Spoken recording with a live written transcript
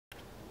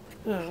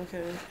Oh,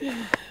 okay.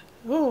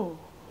 Oh,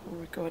 I'm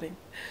recording.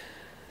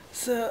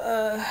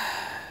 So,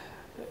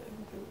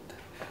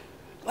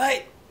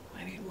 light.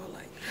 I need more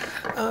light.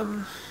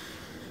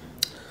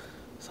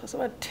 So it's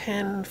about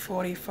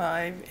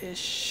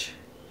 10:45-ish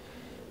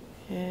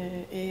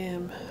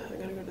a.m. I'm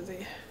gonna go to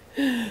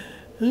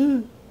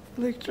the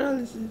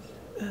electrolysis.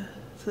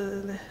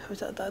 So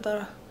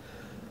that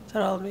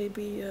I'll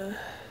maybe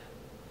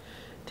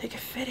take a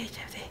footage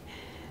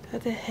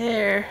of the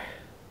hair.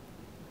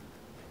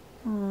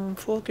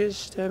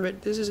 Focus. Damn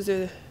it! This is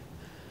the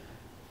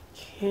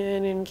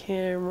Canon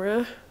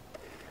camera.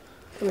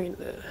 I mean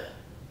the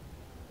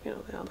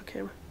other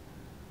camera.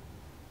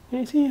 Can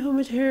you see how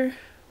much hair?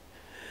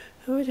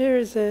 How much hair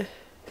is that?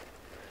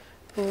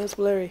 Oh, that's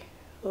blurry.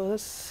 Oh,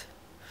 that's.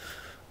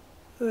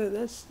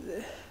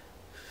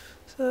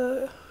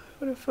 So, I'm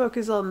gonna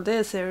focus on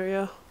this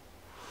area.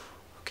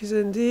 Focus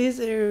on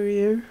this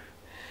area.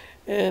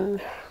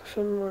 And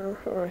somewhere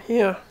over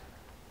here.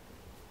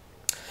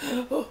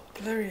 Oh,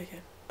 blurry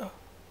again. Oh,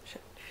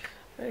 shit.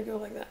 I gotta go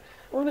like that.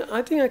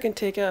 I think I can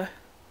take a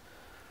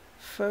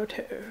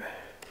photo.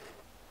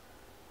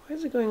 Why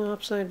is it going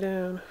upside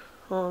down?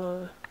 Hold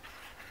on.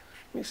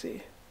 Let me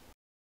see.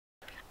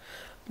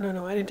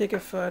 No, I didn't take a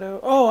photo.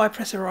 Oh, I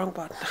pressed the wrong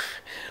button.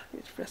 Let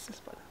me press this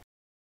button.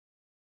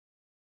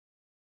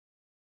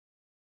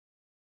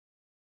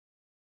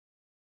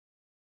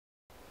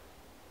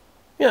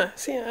 Yeah,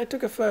 see, I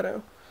took a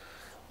photo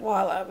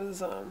while I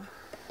was,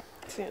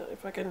 see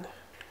if I can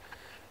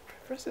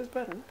press this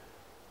button.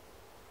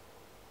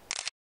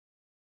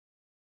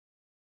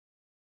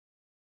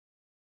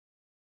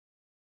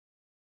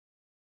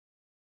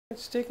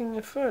 It's taking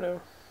a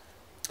photo.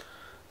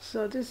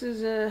 So this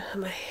is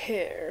my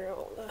hair.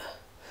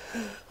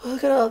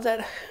 Look at all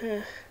that.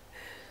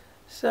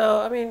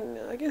 So I mean,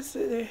 I guess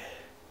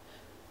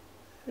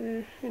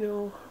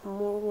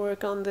more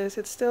work on this.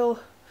 It's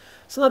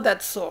not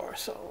that sore.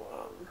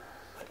 So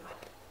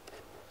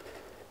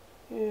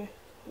yeah,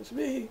 it's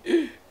me.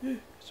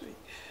 It's me.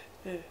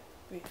 Me.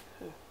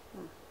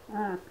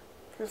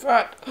 It's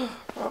fat.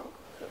 Oh.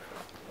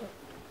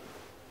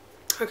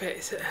 Okay,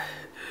 so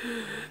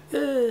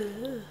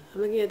I'm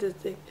looking at this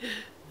thing.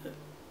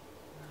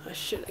 Oh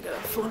shit, I got a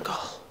phone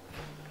call.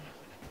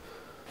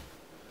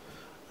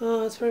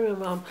 Oh, it's from my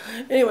mom.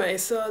 Anyway,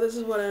 so this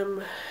is what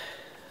I'm. Oh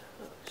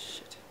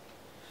shit.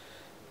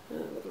 I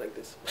look like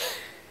this.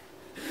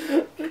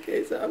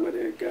 Okay, so I'm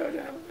gonna go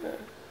now.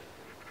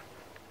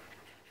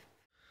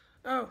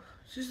 Oh,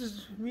 this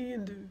is me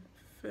and the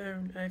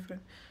phone, iPhone.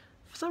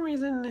 For some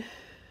reason,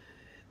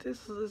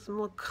 this is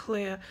more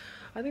clear.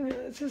 I think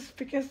it's just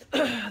because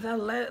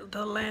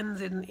the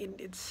lens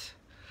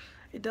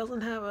it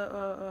doesn't have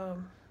a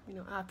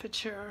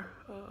aperture,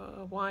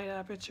 a wide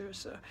aperture,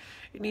 so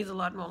it needs a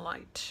lot more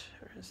light.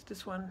 Whereas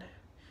this one,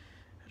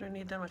 I don't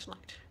need that much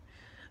light.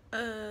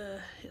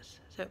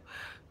 Yes. So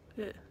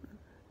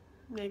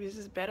maybe this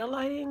is better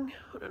lighting.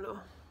 I don't know.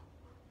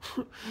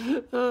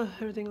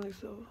 Everything looks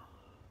so.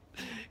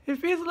 It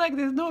feels like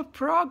there's no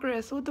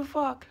progress. What the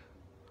fuck?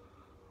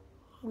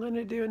 I'm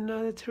gonna do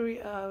another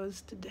 3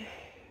 hours today.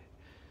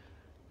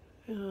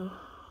 I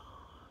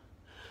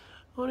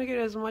want to get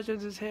as much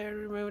of this hair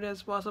removed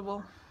as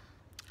possible.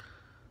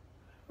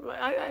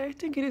 I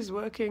think it is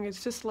working.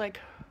 It's just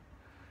like,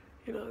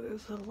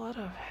 there's a lot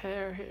of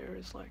hair here.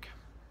 It's like,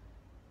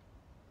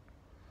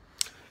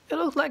 it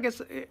looks like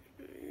it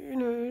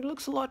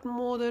looks a lot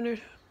more than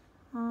it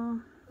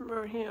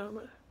right here.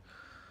 But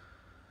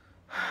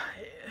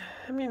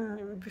I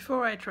mean,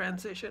 before I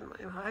transition,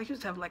 I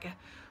used to have like a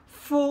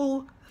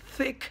full,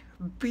 thick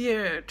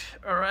beard.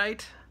 All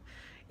right.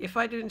 If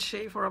I didn't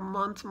shave for a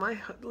month,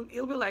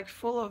 it'll be like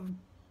full of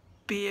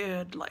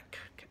beard. Like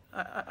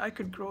I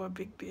could grow a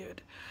big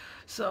beard.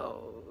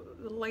 So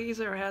the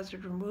laser has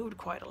it removed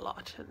quite a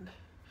lot, and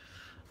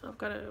I've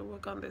got to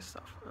work on this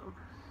stuff.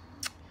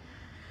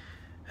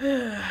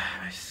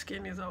 My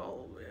skin is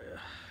all.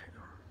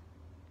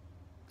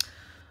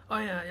 Oh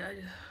yeah.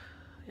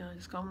 I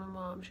just called my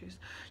mom. She's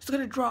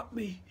gonna drop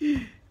me.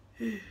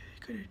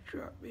 Gonna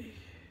drop me.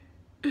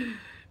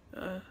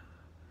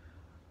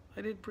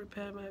 I did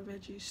prepare my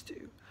veggies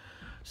too,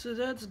 so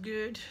that's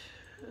good.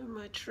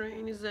 My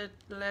train is at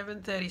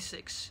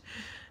 11:36.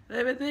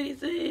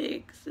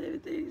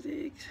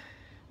 11:36.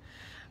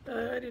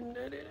 I didn't.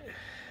 I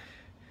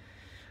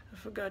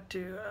forgot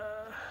to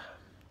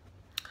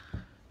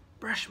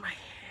brush my hair.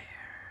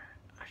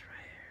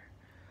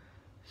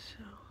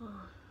 So.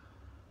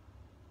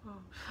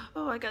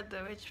 Oh, I got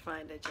the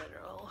Witchfinder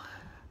General.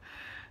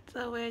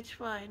 The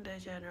Witchfinder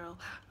General.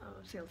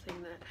 I'm still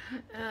saying that.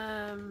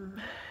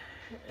 And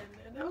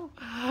oh,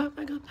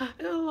 I got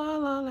La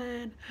La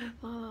Land.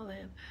 La La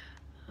Land.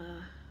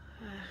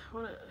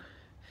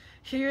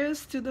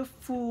 Here's to the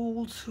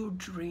fools who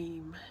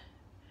dream.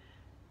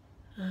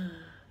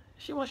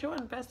 She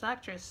won Best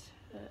Actress.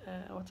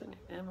 What's her name?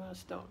 Emma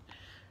Stone.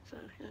 So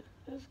yeah,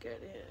 that's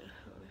good.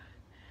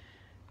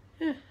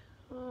 Yeah.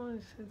 Oh,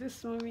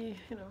 this movie,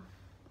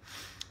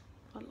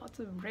 lots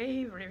of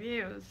rave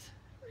reviews.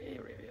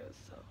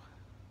 So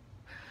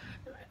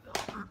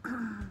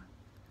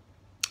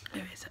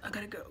guys, I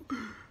gotta go.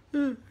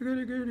 I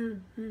gotta go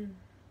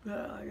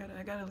now.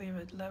 I gotta leave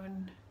at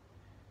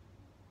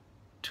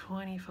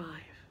 11:25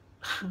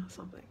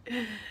 something.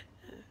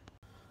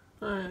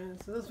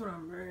 Alright, so that's what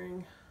I'm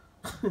wearing.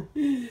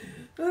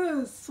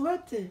 Oh,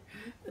 sweaty.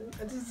 And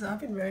I've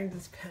been wearing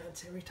these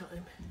pants every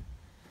time.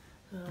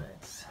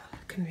 It's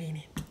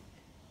convenient.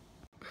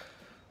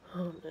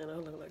 Oh man, I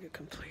look like a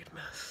complete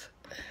mess.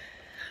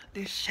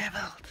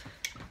 Disheveled.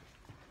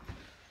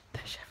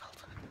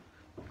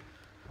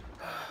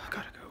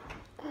 Gotta go.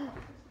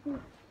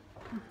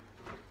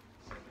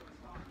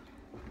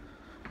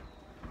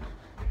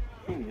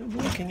 Hey, I'm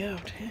working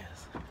out,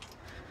 yes.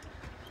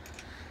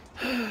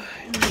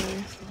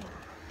 Anyway, so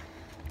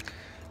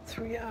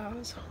 3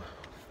 hours of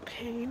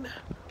pain.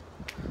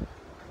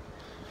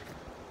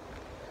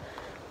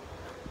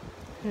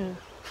 Yeah.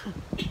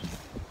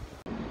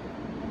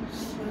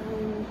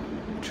 So,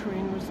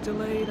 train was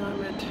delayed.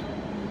 I'm at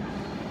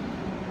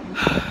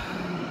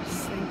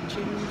St.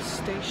 James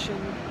Station.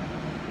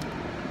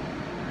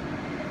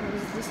 I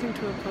was listening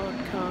to a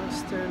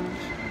podcast and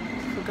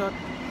forgot,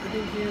 I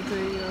didn't hear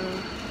the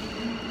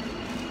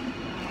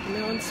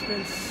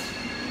announcements.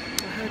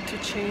 I had to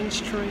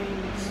change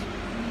trains.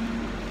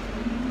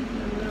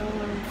 And now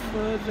I'm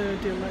further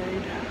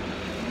delayed.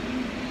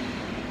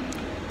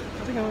 I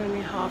think I'm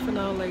only half an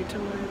hour late to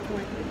my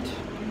appointment.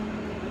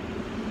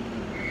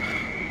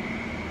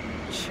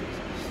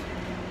 Jesus.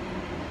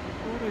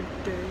 What a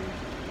day.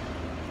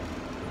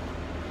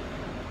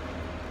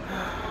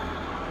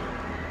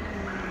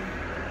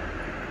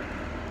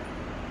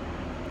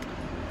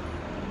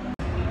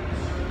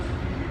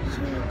 So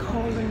we're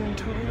calling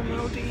into an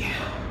Audi.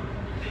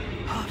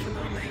 Half an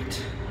hour late.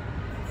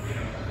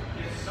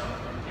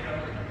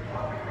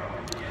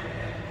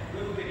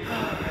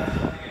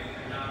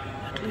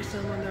 At least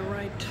I'm on the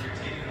right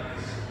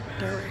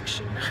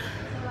direction.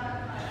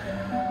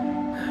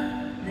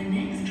 The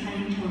next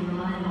train to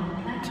arrive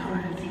on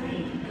platform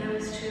 3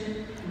 goes to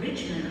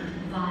Richmond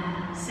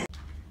via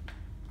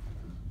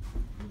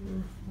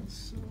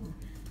So.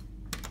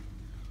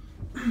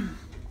 Hey,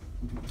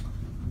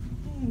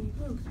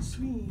 look, the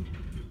sleeve.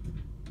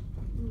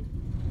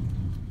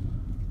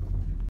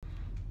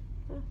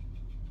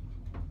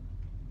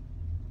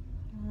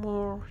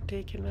 More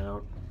taken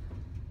out.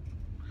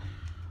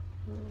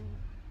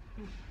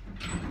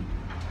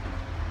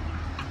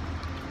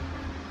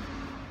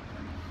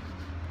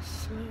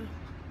 So,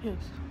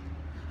 yes.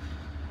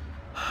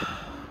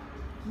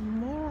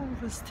 More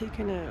was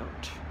taken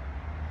out.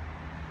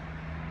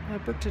 I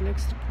booked a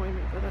next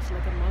appointment, but that's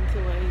like a month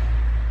away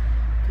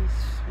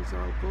because it's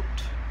all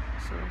booked.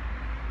 So,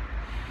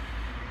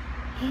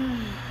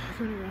 I'm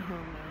gonna go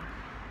home now.